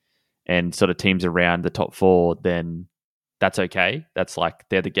City, and sort of teams around the top 4, then that's okay. That's like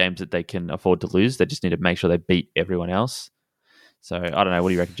they're the games that they can afford to lose. They just need to make sure they beat everyone else. So I don't know. What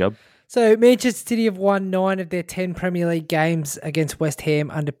do you reckon, Job? So Manchester City have won 9 of their 10 Premier League games against West Ham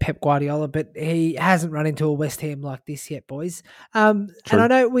under Pep Guardiola, but he hasn't run into a West Ham like this yet, boys. And I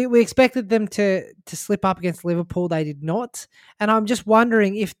know we expected them to slip up against Liverpool. They did not. And I'm just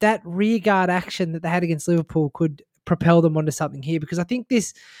wondering if that rearguard action that they had against Liverpool could propel them onto something here, because I think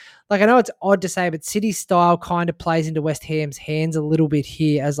this, like, I know it's odd to say, but City's style kind of plays into West Ham's hands a little bit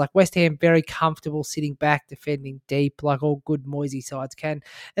here, as like West Ham very comfortable sitting back, defending deep, like all good Moisey sides can.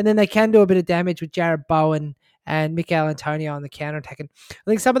 And then they can do a bit of damage with Jared Bowen and Mikel Antonio on the counter-attack. And I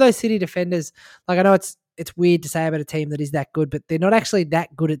think some of those City defenders, like, I know it's weird to say about a team that is that good, but they're not actually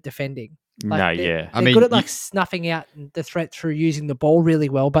that good at defending. Like, they're good at like snuffing out the threat through using the ball really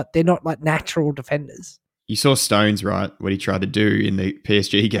well, but they're not like natural defenders. You saw Stones, right? What he tried to do in the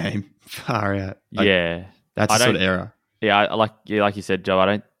PSG game. Far out. That's a sort of error. Yeah, like you said, Joe.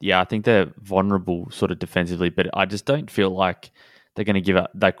 I think they're vulnerable sort of defensively, but I just don't feel like they're going to give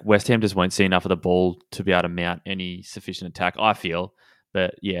up. Like West Ham just won't see enough of the ball to be able to mount any sufficient attack, I feel.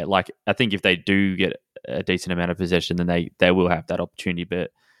 But yeah, like I think if they do get a decent amount of possession, then they will have that opportunity.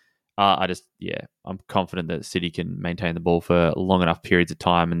 But I'm confident that City can maintain the ball for long enough periods of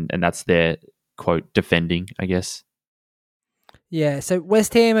time, and that's their quote defending, I guess. Yeah, so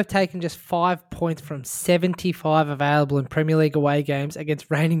West Ham have taken just 5 points from 75 available in Premier League away games against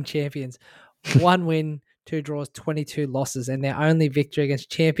reigning champions. 1 win, 2 draws, 22 losses, and their only victory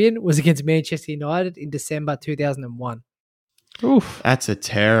against champion was against Manchester United in December 2001. Oof, that's a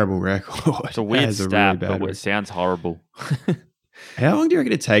terrible record. It's a weird stat, but it sounds horrible. How long do you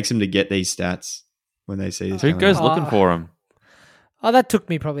reckon it takes them to get these stats when they see this? Who goes looking for them? Oh, that took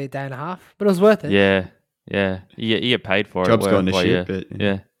me probably a day and a half, but it was worth it. Yeah. You get paid for Job's it. Job's gone to shit, but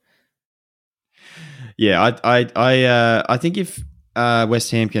yeah. Yeah, I think if West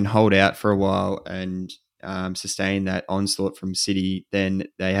Ham can hold out for a while and sustain that onslaught from City, then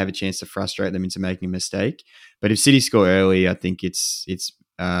they have a chance to frustrate them into making a mistake. But if City score early, I think it's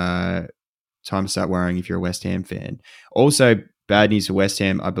time to start worrying if you're a West Ham fan. Also, bad news for West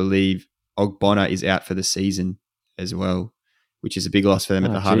Ham, I believe Ogbonna is out for the season as well, which is a big loss for them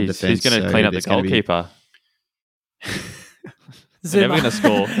at the heart of defence. Who's going to clean up the goalkeeper? They're never going to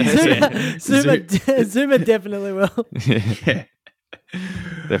score. Zuma definitely will. Yeah.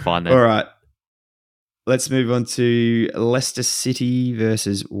 They're fine then. All right. let's move on to Leicester City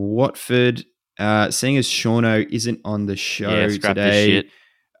versus Watford. Seeing as Shauno isn't on the show today,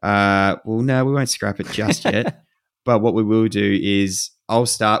 well, no, we won't scrap it just yet. But what we will do is I'll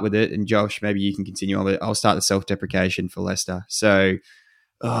start with it, and Josh, maybe you can continue on with it. I'll start the self-deprecation for Leicester. So,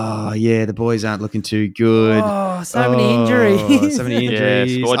 the boys aren't looking too good. So many injuries. So many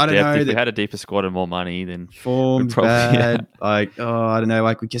injuries. Yeah, squad depth. If we had a deeper squad and more money, then form's bad. Yeah. I don't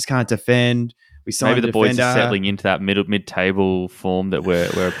know. We just can't defend. We signed maybe the boys are settling into that mid-table form that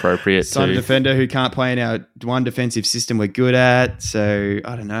we're appropriate to. Signed a defender who can't play in our one defensive system we're good at. So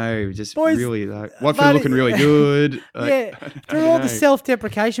I don't know. Just boys, really Watford looking really good. Through all the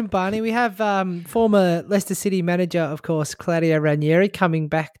self-deprecation, Barney, we have former Leicester City manager, of course, Claudio Ranieri, coming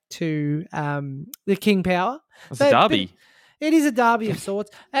back to the King Power. It's a derby. It is a derby of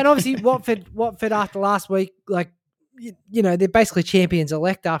sorts, and obviously Watford after last week, they're basically champions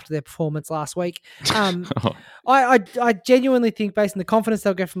elect after their performance last week. I genuinely think, based on the confidence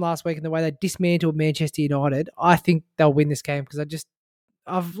they'll get from last week and the way they dismantled Manchester United, I think they'll win this game because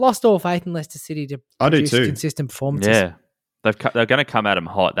I've lost all faith in Leicester City to produce consistent performances. Yeah. They're going to come at them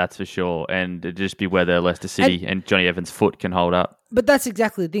hot, that's for sure, and it'll just be whether Leicester City and Johnny Evans' foot can hold up. But that's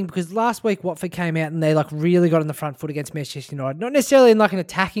exactly the thing, because last week Watford came out and they really got on the front foot against Manchester United. Not necessarily in an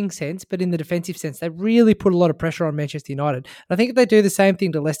attacking sense, but in the defensive sense. They really put a lot of pressure on Manchester United. And I think if they do the same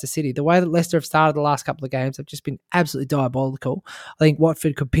thing to Leicester City, the way that Leicester have started the last couple of games have just been absolutely diabolical. I think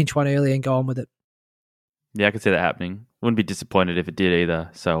Watford could pinch one early and go on with it. Yeah, I could see that happening. Wouldn't be disappointed if it did either.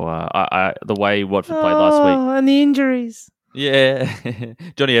 So the way Watford played last week. And the injuries. Yeah,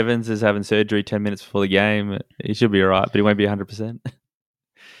 Johnny Evans is having surgery 10 minutes before the game. He should be all right, but he won't be 100%.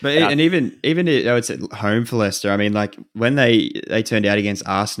 But and even I would say home for Leicester. I mean, when they turned out against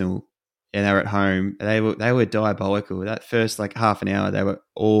Arsenal and they were at home, they were diabolical. That first half an hour, they were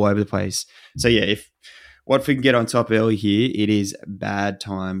all over the place. So yeah, if Watford can get on top early here, it is bad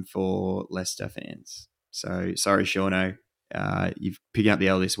time for Leicester fans. So sorry, Shauno, you've picked up the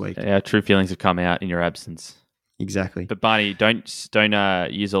L this week. Yeah, true feelings have come out in your absence. Exactly. But Barney, don't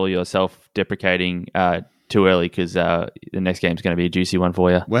use all your self-deprecating too early, because the next game's going to be a juicy one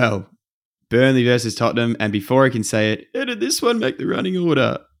for you. Well, Burnley versus Tottenham, and before I can say it, how did this one make the running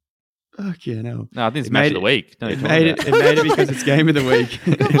order? Okay, no. No, I think it's match of the week. It made it because it's game of the week.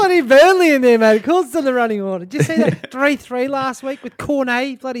 Got bloody Burnley in there, mate. Of course it's on the running order. Did you see that 3-3 last week with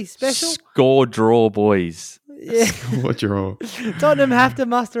Cornet? Bloody special. Score draw, boys. Yeah. Score draw. Tottenham have to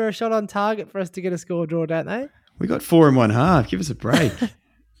muster a shot on target for us to get a score draw, don't they? We got 4 in one half. Give us a break.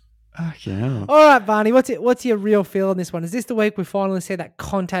 Okay. All right, Barney. What's your real feel on this one? Is this the week we finally see that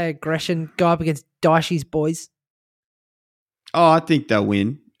Conte aggression go up against Dyche's boys? Oh, I think they'll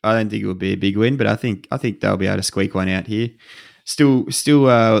win. I don't think it will be a big win, but I think they'll be able to squeak one out here. Still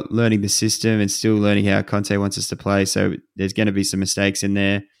learning the system and still learning how Conte wants us to play. So there's going to be some mistakes in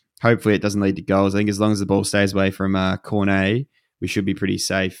there. Hopefully it doesn't lead to goals. I think as long as the ball stays away from Cornet, we should be pretty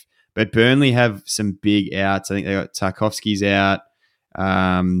safe. But Burnley have some big outs. I think they got Tarkowski's out.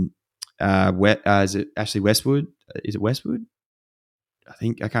 Is it Ashley Westwood? Is it Westwood?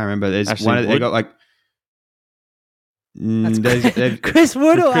 I can't remember. There's Ashley one. Wood? They got Chris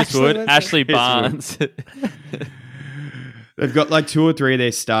Wood or Chris Wood? Ashley Barnes. They've got 2 or 3 of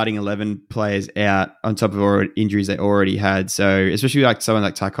their starting 11 players out on top of injuries they already had. So especially someone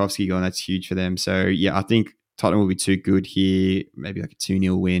like Tarkowski going, that's huge for them. So yeah, I think Tottenham will be too good here. Maybe a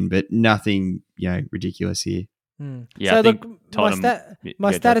 2-0 win, but nothing ridiculous here. Yeah, so look,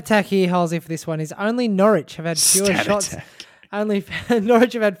 my stat attack here, Halsey, for this one is only Norwich have had fewer shots. Only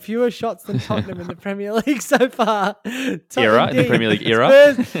Norwich have had fewer shots than Tottenham in the Premier League so far. In the Premier League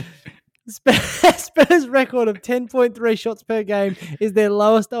era. Spurs' record of 10.3 shots per game is their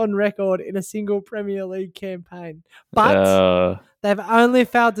lowest on record in a single Premier League campaign. But they've only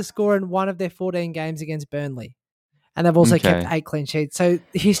failed to score in one of their 14 games against Burnley. And they've also kept 8 clean sheets. So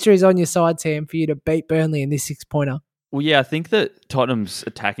history is on your side, Sam, for you to beat Burnley in this 6-pointer. Well, yeah, I think that Tottenham's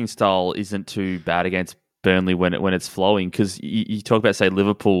attacking style isn't too bad against Burnley when it's flowing, because you talk about, say,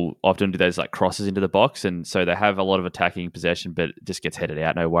 Liverpool often do those crosses into the box, and so they have a lot of attacking possession, but it just gets headed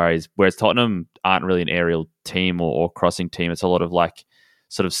out, no worries. Whereas Tottenham aren't really an aerial team or crossing team. It's a lot of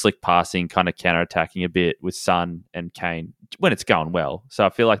sort of slick passing, kind of counter-attacking a bit with Son and Kane when it's going well. So I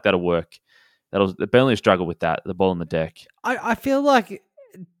feel like that'll work. Burnley struggle with that, the ball on the deck. I feel like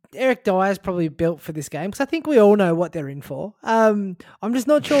Eric Dyer's probably built for this game, because I think we all know what they're in for. I'm just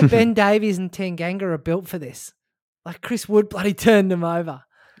not sure Ben Davies and Tanganga are built for this. Chris Wood bloody turned them over.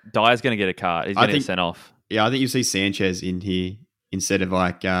 Dyer's going to get a card. He's going to get sent off. Yeah, I think you see Sanchez in here instead of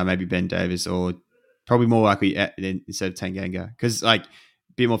maybe Ben Davies, or probably more likely instead of Tanganga, because a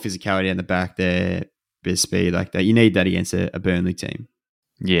bit more physicality in the back there. bit of speed like that. You need that against a Burnley team.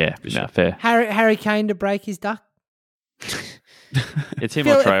 Yeah, sure. Fair. Harry Kane to break his duck. It's him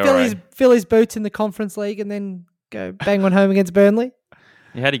or Traore. Fill his boots in the Conference League and then go bang one home against Burnley.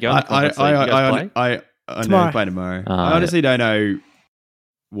 Yeah, how'd he go in the Conference League? You guys play? I know he play tomorrow. I honestly don't know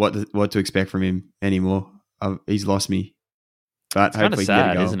what to expect from him anymore. He's lost me. But it's hopefully kind of sad, he can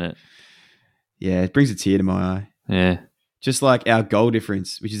get a goal. isn't it? Yeah, it brings a tear to my eye. Yeah. Just like our goal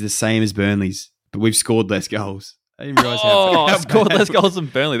difference, which is the same as Burnley's, but we've scored less goals. I didn't realise how scored less goals than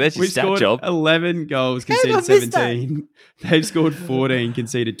Burnley. That's your stat job. 11 goals, conceded 17. They've scored 14,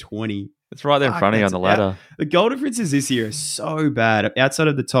 conceded 20. It's right there in front of you on the ladder. The goal differences this year are so bad. Outside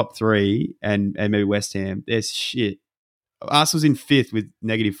of the top three and maybe West Ham, there's shit. Arsenal's in 5th with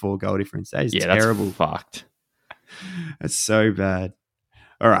 -4 goal difference. That is terrible. That's fucked. That's so bad.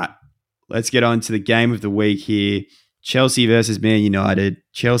 All right, let's get on to the game of the week here. Chelsea versus Man United.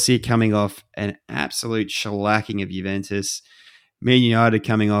 Chelsea coming off an absolute shellacking of Juventus. Man United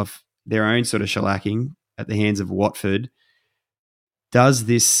coming off their own sort of shellacking at the hands of Watford. Does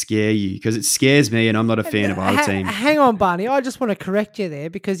this scare you? Because it scares me and I'm not a fan of either team. Hang on, Barney. I just want to correct you there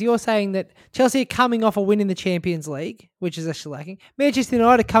because you're saying that Chelsea are coming off a win in the Champions League, which is a shellacking. Manchester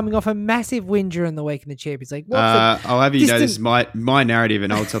United are coming off a massive win during the week in the Champions League. I'll have you know this is my narrative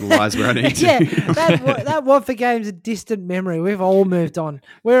and I'll tell the lies where I need to. Yeah, that Watford game's a distant memory. We've all moved on.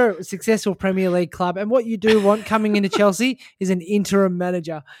 We're a successful Premier League club and what you do want coming into Chelsea is an interim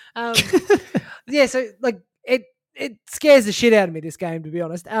manager. Yeah, so like it scares the shit out of me, this game, to be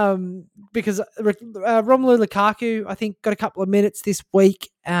honest, because Romelu Lukaku, I think, got a couple of minutes this week,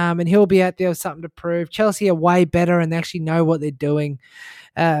 and he'll be out there with something to prove. Chelsea are way better and they actually know what they're doing.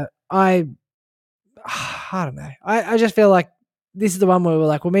 I don't know. I just feel like this is the one where we're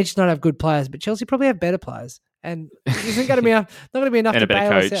like, well, Manchester United have good players, but Chelsea probably have better players. And it isn't going to be not going to be enough and to a better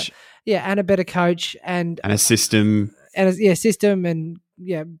bail us coach. out. Yeah, and a better coach and a system. And system and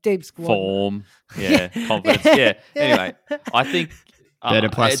deep squad. Form. Yeah, confidence. Yeah. Anyway, I think better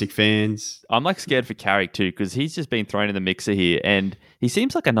plastic fans. I'm like scared for Carrick too because he's just been thrown in the mixer here and he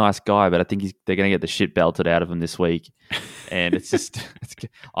seems like a nice guy, but I think they're going to get the shit belted out of him this week. And it's just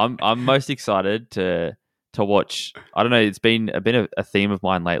I'm most excited to watch. I don't know, it's been a theme of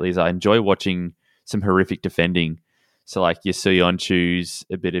mine lately is I enjoy watching some horrific defending. So like your Soyuncu's,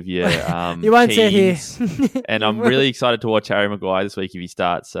 a bit of your you won't sit here. And I'm really excited to watch Harry Maguire this week if he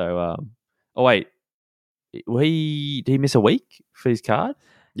starts. So oh wait, did he miss a week for his card?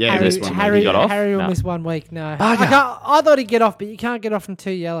 Yeah, Harry got off? Harry will miss 1 week. No, I thought he'd get off, but you can't get off from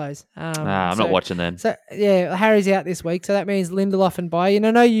 2 yellows. I'm not watching then. So yeah, Harry's out this week, so that means Lindelof and Bailly. And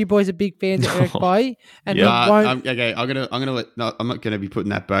I know you boys are big fans of Eric Bailly, and okay, I'm gonna let. No, I'm not gonna be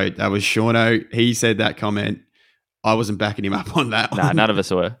putting that boat. That was Shauno. He said that comment. I wasn't backing him up on that one. Nah, none of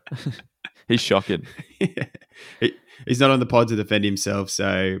us were. He's shocking. Yeah. He's not on the pod to defend himself,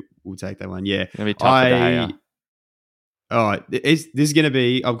 so we'll take that one. Yeah. It's going to be tough for De Gea. All right. This is going to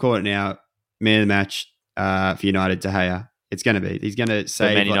be, I'll call it now, man of the match for United, De Gea. It's going to be. He's going to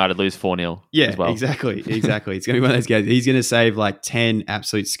save. Man United lose 4-0. Yeah, as well. Exactly. It's going to be one of those games. He's going to save like 10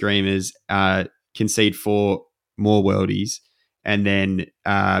 absolute screamers, concede 4 more worldies, and then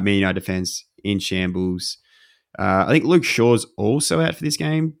Man United defense in shambles. I think Luke Shaw's also out for this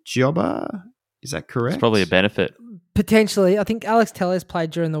game. Jobber, is that correct? It's probably a benefit. Potentially. I think Alex Telles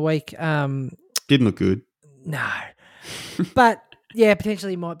played during the week. Didn't look good. No. But yeah,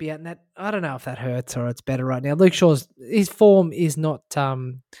 potentially he might be out in that. I don't know if that hurts or it's better right now. Luke Shaw's his form is not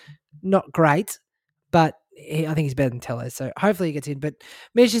great, but I think he's better than Telles, so hopefully he gets in. But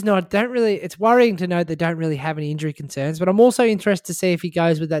Manchester United it's worrying to know they don't really have any injury concerns, but I'm also interested to see if he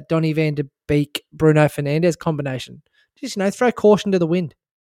goes with that Donny van de Beek, Bruno Fernandes combination. Just, throw caution to the wind.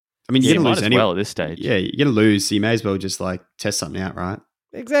 I mean, you're going to lose anyway. Well at this stage. Yeah, you're going to lose, so you may as well just like test something out, right?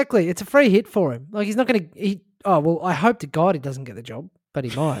 Exactly. It's a free hit for him. Like he's not going to, I hope to God he doesn't get the job, but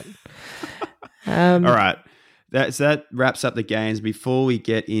he might. All right. That wraps up the games. Before we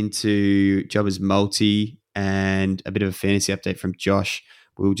get into Jobber's multi and a bit of a fantasy update from Josh,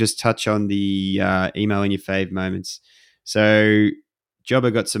 we'll just touch on the email in your fave moments. So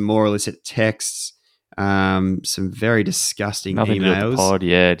Jobber got some more illicit texts, some very disgusting Nothing emails. To do with the pod,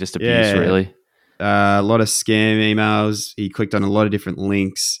 yeah, just abuse really. A lot of scam emails. He clicked on a lot of different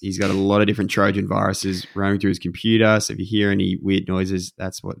links. He's got a lot of different Trojan viruses roaming through his computer. So if you hear any weird noises,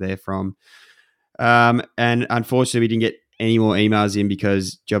 that's what they're from. And unfortunately, we didn't get any more emails in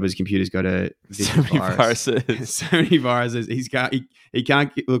because Jobber's computer's got so many viruses. So many viruses. He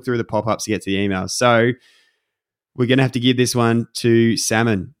can't look through the pop-ups to get to the emails. So we're going to have to give this one to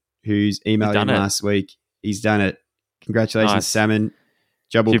Salmon, who's emailed in last week. He's done it. Congratulations, nice. Salmon.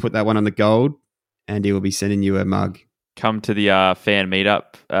 Jobber will put that one on the gold. Andy will be sending you a mug. Come to the fan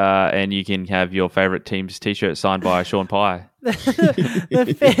meetup and you can have your favourite team's T-shirt signed by Sean Pye. the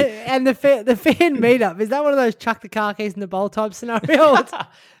fan meetup, is that one of those chuck the car keys in the bowl type scenarios?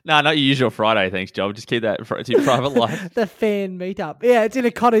 No, not your usual Friday. Thanks, Job. Just keep that to your private life. The fan meetup. Yeah, it's in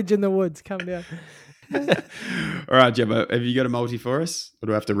a cottage in the woods. Come down. All right, Jebba, have you got a multi for us? Or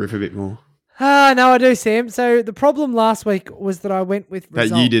do I have to riff a bit more? No, I do, Sam. So the problem last week was that I went with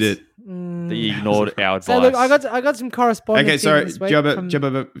results. That you did it. That you ignored our advice. So look, I got some correspondence. Okay, sorry, this week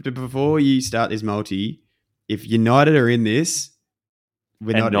Jebba, before you start this multi, if United are in this,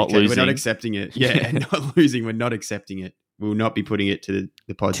 we're not accepting it. Yeah, not losing. We're not accepting it. We'll not be putting it to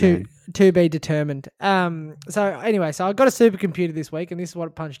the pod. To be determined. So anyway, I got a supercomputer this week, and this is what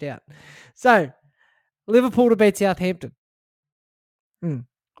it punched out. So Liverpool to beat Southampton.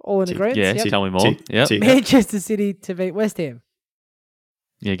 All in agreement? Yeah, yep. Tell me more. Yep. Manchester City to beat West Ham.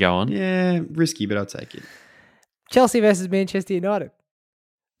 Yeah, go on. Yeah, risky, but I'll take it. Chelsea versus Manchester United.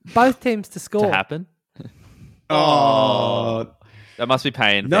 Both teams to score. To happen? Oh. That must be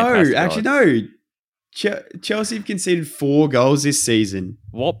paying. No, actually, no. Chelsea have conceded 4 goals this season.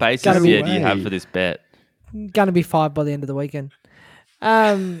 What basis do you have for this bet? Going to be 5 by the end of the weekend.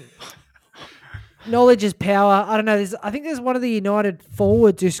 Knowledge is power. I don't know. I think there's one of the United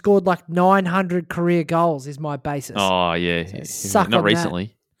forwards who scored like 900 career goals is my basis. Oh, yeah. So not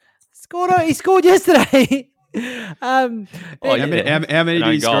recently. He scored yesterday. How many did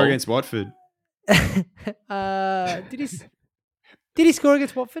he score against Watford? Did he score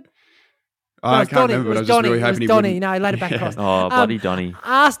against Watford? I can't remember, but I was just really hoping he wouldn't. Donny. No, he laid it back across. Oh, bloody Donny.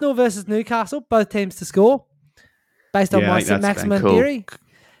 Arsenal versus Newcastle, both teams to score, based on my maximum theory.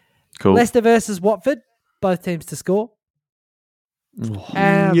 Cool. Leicester versus Watford, both teams to score.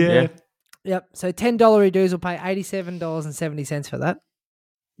 Yeah. Yep. So $10 dues will pay $87.70 for that.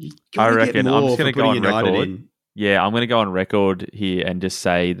 I reckon I'm just going to go on record. Yeah, I'm going to go on record here and just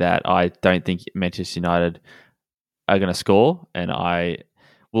say that I don't think Manchester United are going to score, and I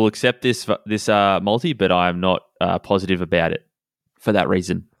will accept this multi, but I'm not positive about it for that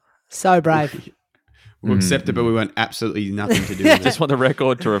reason. So brave. We'll accept it, but we want absolutely nothing to do with it. Just want the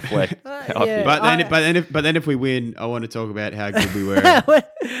record to reflect. But then if we win, I want to talk about how good we were.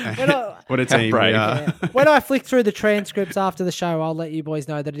 What a team we are. Yeah. When I flick through the transcripts after the show, I'll let you boys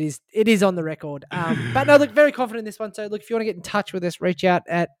know that it is on the record. But no, look, very confident in this one. So look, if you want to get in touch with us, reach out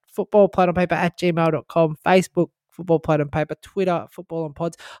at footballplateonpaper@gmail.com, Facebook, Football Plate on Paper, Twitter, Football on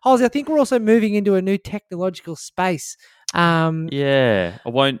Pods. Halsey, I think we're also moving into a new technological space. Yeah, I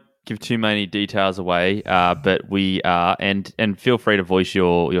won't give too many details away, but we are, and feel free to voice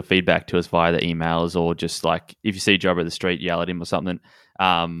your feedback to us via the emails, or just like if you see Jobber at the street, yell at him or something.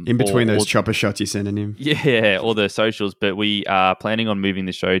 In between those chopper shots you're sending him. Yeah, or the socials. But we are planning on moving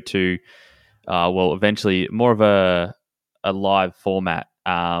the show to, eventually more of a live format.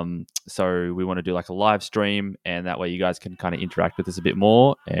 So we want to do like a live stream, and that way you guys can kind of interact with us a bit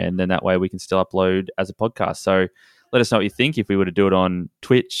more, and then that way we can still upload as a podcast. So let us know what you think if we were to do it on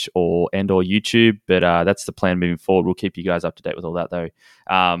Twitch or YouTube, but that's the plan moving forward. We'll keep you guys up to date with all that though.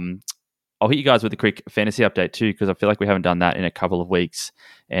 I'll hit you guys with a quick fantasy update too, because I feel like we haven't done that in a couple of weeks,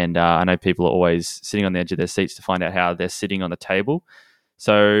 and I know people are always sitting on the edge of their seats to find out how they're sitting on the table.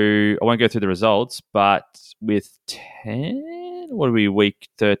 So I won't go through the results, but with 10, what are we, week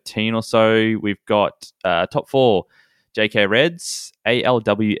 13 or so, we've got top 4, JK Reds,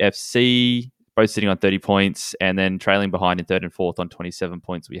 ALWFC, both sitting on 30 points, and then trailing behind in 3rd and 4th on 27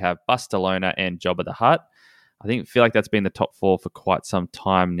 points, we have Bustalona and Jobber the Hutt. I feel like that's been the top 4 for quite some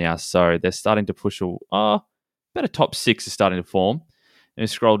time now, so they're starting to push about a top 6 is starting to form. And we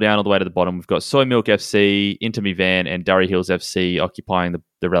scroll down all the way to the bottom, we've got Soy Milk FC, Inter Van, and Durry Hills FC occupying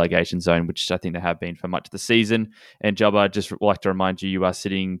the relegation zone, which I think they have been for much of the season. And Jobber, just like to remind you, you are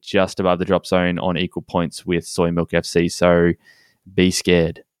sitting just above the drop zone on equal points with Soy Milk FC, so be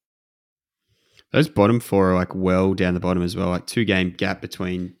scared. Those bottom 4 are like well down the bottom as well, like 2-game gap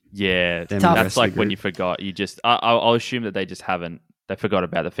between. Yeah, that's like when you forgot. You just, I'll assume that they just they forgot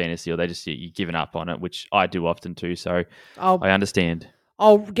about the fantasy, or you've given up on it, which I do often too. So I understand.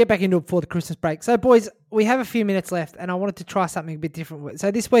 I'll get back into it before the Christmas break. So boys, we have a few minutes left, and I wanted to try something a bit different.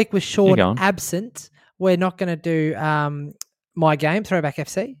 So this week with Sean absent, we're not going to do my game, Throwback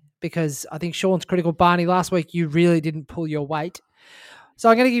FC, because I think Sean's critical. Barney, last week you really didn't pull your weight. So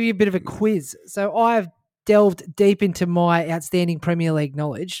I'm going to give you a bit of a quiz. So I've delved deep into my outstanding Premier League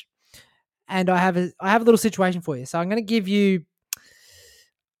knowledge, and I have a little situation for you. So I'm going to give you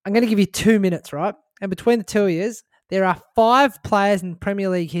 2 minutes, right? And between the two of you, there are 5 players in Premier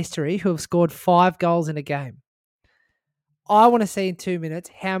League history who have scored 5 goals in a game. I want to see in 2 minutes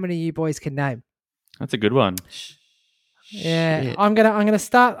how many you boys can name. That's a good one. Yeah, Shit. I'm gonna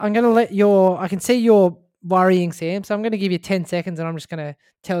start. I'm gonna let your. I can see you're worrying, Sam. So I'm gonna give you 10 seconds, and I'm just gonna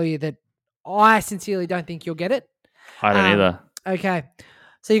tell you that I sincerely don't think you'll get it. I don't either. Okay,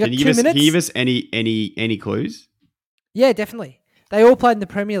 so you got Can 2 you minutes. Can you give us any clues? Yeah, definitely. They all played in the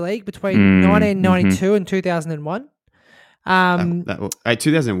Premier League between 1992 and 2001.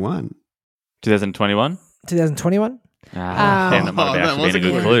 2001. 2021. 2021. Damn, that might have actually been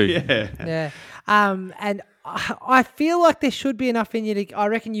a good clue. Yeah. And I feel like there should be enough in you to. I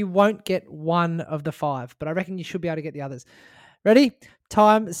reckon you won't get one of the 5, but I reckon you should be able to get the others. Ready?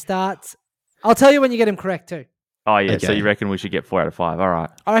 Time starts. I'll tell you when you get them correct too. Oh yeah, Okay. so you reckon we should get 4 out of 5? All right.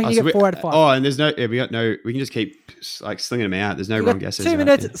 I reckon you get 4 out of 5. Oh, and there's no. Yeah, we can just keep like slinging them out. There's no You wrong got guesses. 2 right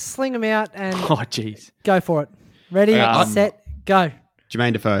minutes. there. Sling them out and Oh jeez. go for it. Ready, set, go.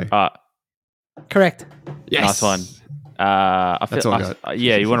 Jermaine Defoe. Correct. Yes. Nice one. I That's feel, all I got.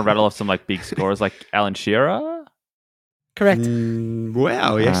 yeah, you want to rattle off some like big scorers like Alan Shearer? Correct.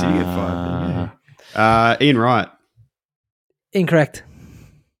 Wow, you actually get 5. Yeah. Ian Wright. Incorrect.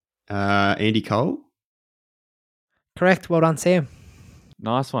 Andy Cole. Correct. Well done, Sam.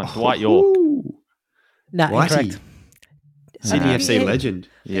 Nice one. Dwight York. Ooh. No, Whitey. incorrect. Sydney Uh, FC he- legend.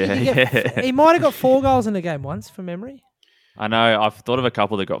 Yeah, He yeah. might have got 4 goals in the game once, from memory. I know. I've thought of a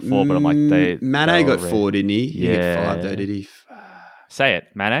couple that got 4, but I'm like, Mane they got were 4, didn't he? He Yeah. got 5 though, did he? Say it,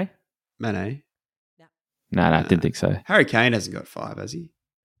 Mane? Mane. No, didn't think so. Harry Kane hasn't got 5, has he?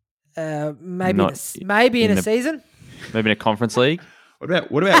 Maybe Not maybe in in a the- season. Maybe in a conference league. What about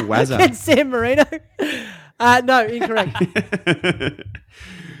Wazza? Against San Marino. No, incorrect.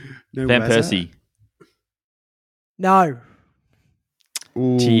 No Van Wazza? Persie. No,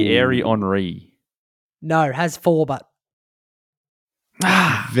 Ooh. Thierry Henry. no, has 4, but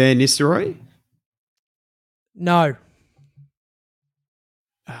Van Nistelrooy? no.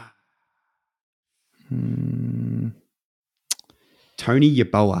 Tony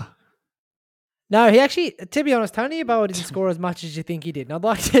Yeboah. No, he actually, to be honest, Tony Yeboah didn't score as much as you think he did. And I'd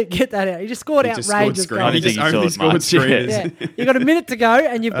like to get that out. He just scored He just outrageous scored goals. I didn't think he only saw as scored much. screens. Yeah, you got a minute to go,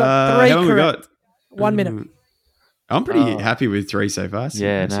 and you've got 3 how long we correct. got? 1 minute. I'm pretty happy with 3 so far.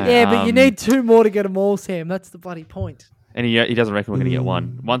 Yeah, no. Yeah, but you need 2 more to get them all, Sam. That's the bloody point. And he doesn't reckon we're going to get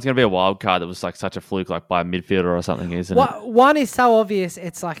one. One's going to be a wild card that was like such a fluke, like by a midfielder or something, isn't it? One is so obvious,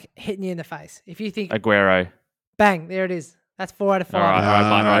 it's like hitting you in the face. If you think, Aguero. bang, there it is. That's 4 out of 5. All right,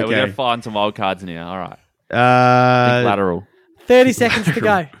 fine. All right. We're okay. going to find some wild cards now. All right. Big lateral. 30 seconds to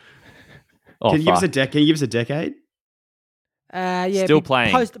go. Oh, Can you give us fuck. Can you give us a decade? Yeah, Still big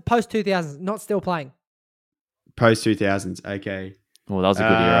playing. Post 2000s, not still playing. Post 2000s. Okay. Oh, that was a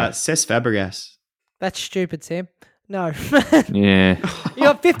good era. Cesc Fabregas. That's stupid, Sam. No. Yeah. You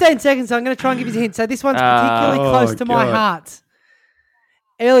got 15 seconds, so I'm going to try and give you a hint. So this one's particularly close to my God. heart.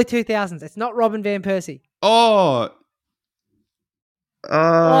 Early 2000s. It's not Robin Van Persie. Oh.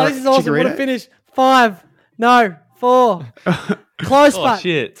 Oh, this is awesome. What a Chicharito? finish. 5. No. 4. Close, Oh, but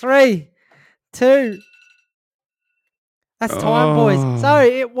shit. 3, 2. That's time, boys. Oh. So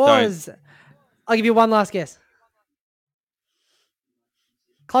it was. I'll give you one last guess.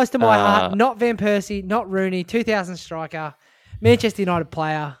 Close to my heart. Not Van Persie, not Rooney. 2000 striker. Manchester United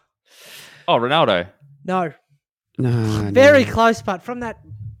player. Oh, Ronaldo. No. No. Very close, but from that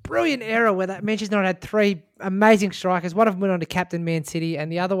brilliant era where that Manchester United had 3 amazing strikers. One of them went on to captain Man City,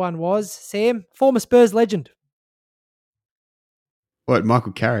 and the other one was, Sam, former Spurs legend, What,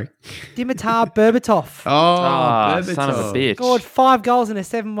 Michael Carrick? Dimitar Berbatov. Oh, Son of a Berbatov. bitch. Scored 5 goals in a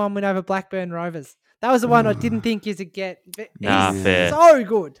 7-1 win over Blackburn Rovers. That was the one I didn't think you could get. Nah, He's fair. so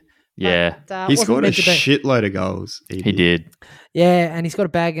good. Yeah. But, He wasn't scored a meant to be. shitload of goals. He did. Yeah, and he's got a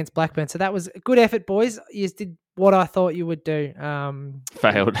bag against Blackburn. So that was a good effort, boys. You just did what I thought you would do.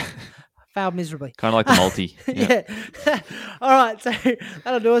 Failed. Failed miserably. Kind of like the multi. Yeah. All right, so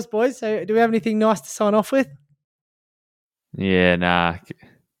that'll do us, boys. So do we have anything nice to sign off with? Yeah, nah.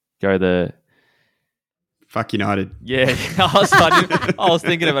 Go the... Fuck United. Yeah. I was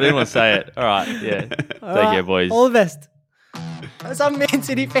thinking of it. I didn't want to say it. All right. Yeah. All Take right, care, boys. All the best. Some Man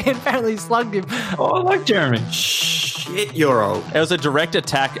City fan apparently slugged him. Oh, I like Jeremy. Shit, you're old. It was a direct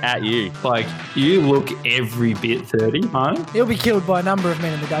attack at you. Like, you look every bit 30, huh? He'll be killed by a number of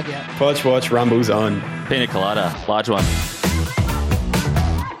men in the dugout. Watch, Rumbles on. Pina colada. Large one.